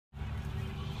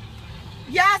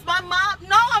Yes, my mom.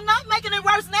 No, I'm not making it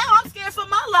worse now. I'm scared for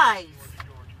my life.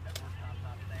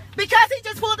 Because he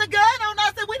just pulled a gun on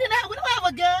us and we don't have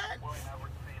a gun.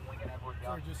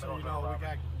 Sir, just so you know, we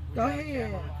got Go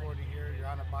ahead. recording here. You're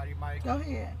on a body mic. Go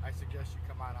ahead. I suggest you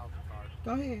come on out the car.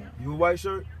 Go ahead. You a white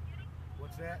shirt?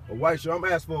 What's that? A white shirt. I'm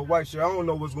asking for a white shirt. I don't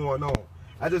know what's going on.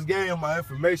 I just gave him my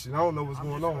information. I don't know what's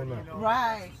going on now.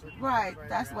 Right, right.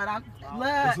 That's what I'm.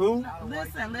 It's who?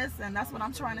 Listen. That's what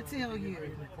I'm trying to tell you.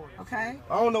 Okay.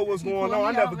 I don't know what's going on.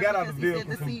 I never got out of the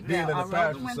vehicle from being being in the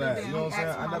passenger window side. down. You know what I'm saying?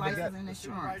 I My never got. license and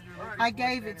insurance. I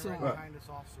gave it to him. Right.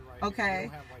 Okay.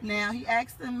 Now he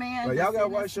asked the man. Well, y'all got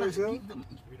white shirts here?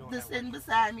 That's sitting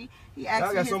beside me. He asked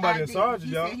Y'all got his somebody in ID. charge of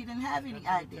He y'all. said he didn't have any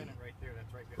ID.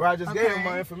 Well, I just gave him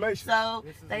my information. So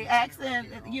they asked him,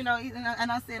 you know, and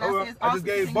I said, I just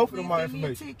gave both of them my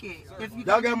information.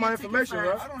 Y'all got my information,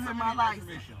 right? I don't have my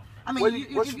license. I mean, if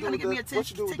you're gonna give me a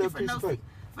ticket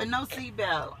for no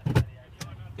seatbelt,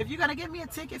 if you're gonna give me a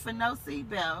ticket for no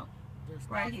seatbelt,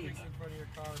 right here,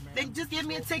 then just give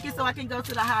me a ticket so I can go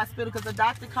to the hospital because the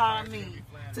doctor called me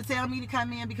to tell me to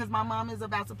come in because my mom is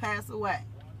about to pass away.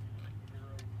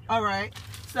 All right,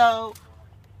 so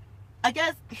I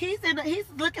guess he's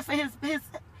looking for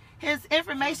his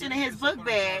information in his book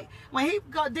bag. When he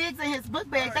digs in his book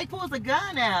bag, they pulls a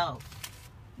gun out.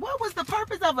 What was the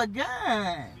purpose of a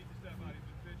gun?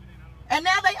 And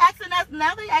now they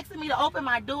asking me to open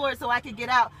my door so I can get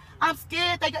out. I'm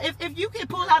scared. If you can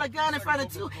pull out a gun in front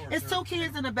of it's two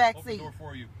kids in the back seat.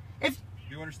 If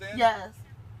you understand? Yes.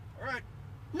 All right.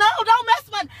 No, don't mess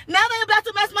my. Now they about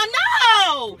to mess my.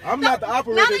 No. I'm not the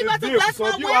operator in this vehicle. So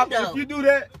if you do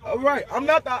that, all right. I'm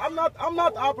not the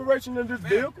operation in this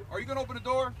vehicle. Are you gonna open the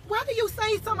door? Why do you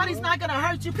say somebody's not gonna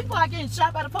hurt you? People are getting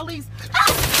shot by the police.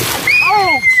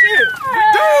 Oh shit!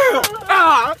 Damn!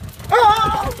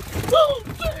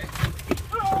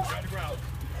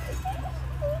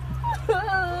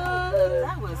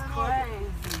 That was crazy.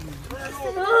 That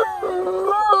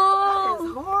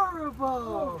is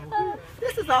horrible.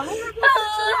 This is a horrible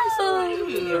situation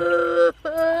here.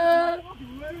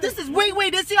 This is wait.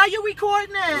 Are you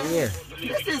recording this? Yeah.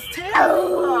 This is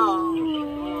terrible.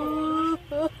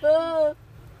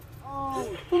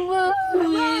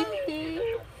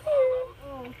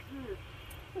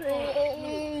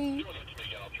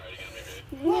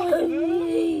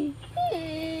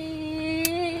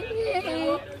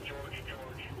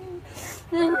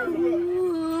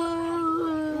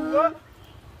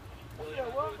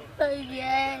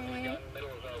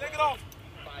 Take it off.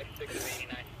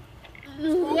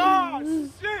 Oh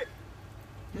shit!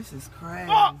 This is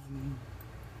crazy. Oh.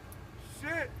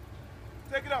 Shit!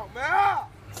 Take it out, man!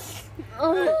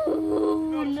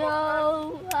 Oh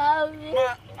no!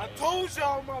 I told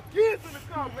y'all my kids in the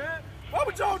car, man. Why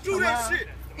would y'all do that shit?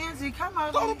 Angie, come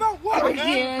on. Talk about what,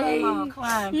 man? Come on,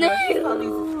 climb. No. These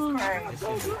police is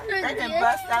crazy. They done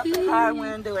bust out the car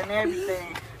window and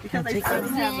everything because they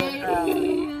couldn't have a seatbelt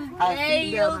on. I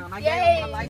gave them my license.